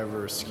in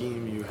whatever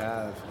scheme you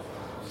have.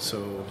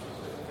 So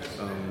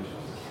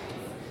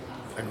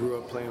I grew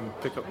up playing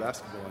pickup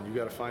basketball, and you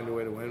got to find a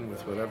way to win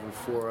with whatever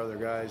 4 other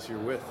guys you're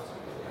with.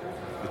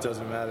 It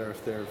doesn't matter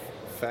if they're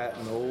fat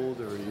and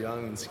old or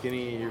young and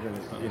skinny. You're going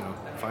to,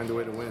 find a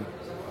way to win.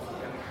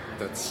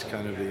 That's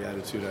kind of the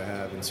attitude I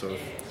have. And so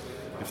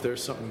if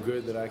there's something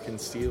good that I can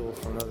steal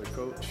from another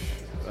coach,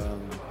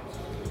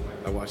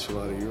 I watch a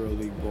lot of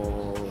EuroLeague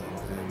ball,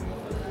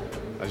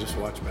 and I just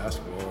watch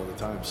basketball all the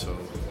time. So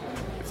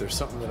if there's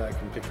something that I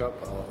can pick up,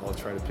 I'll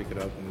try to pick it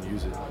up and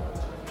use it.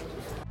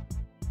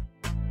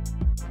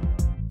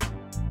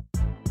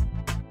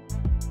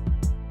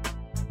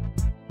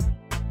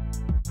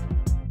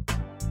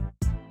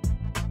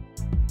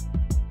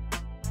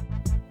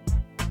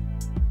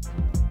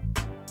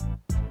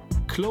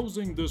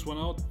 Closing this one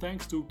out,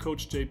 thanks to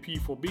Coach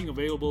JP for being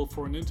available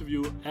for an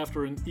interview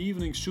after an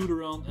evening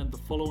shoot-around and the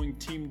following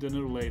team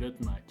dinner late at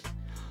night.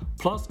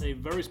 Plus, a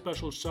very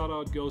special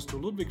shout-out goes to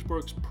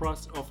Ludwigsburg's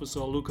press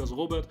officer Lukas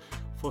Robert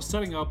for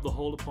setting up the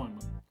whole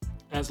appointment.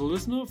 As a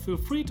listener, feel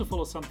free to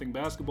follow Something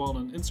Basketball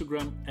on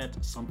Instagram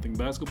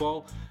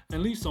 @SomethingBasketball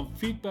and leave some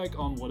feedback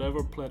on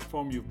whatever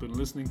platform you've been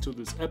listening to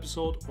this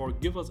episode, or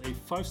give us a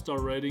 5-star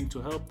rating to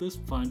help this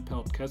fine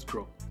podcast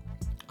grow.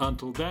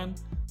 Until then,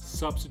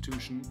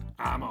 substitution,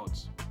 I'm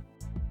out.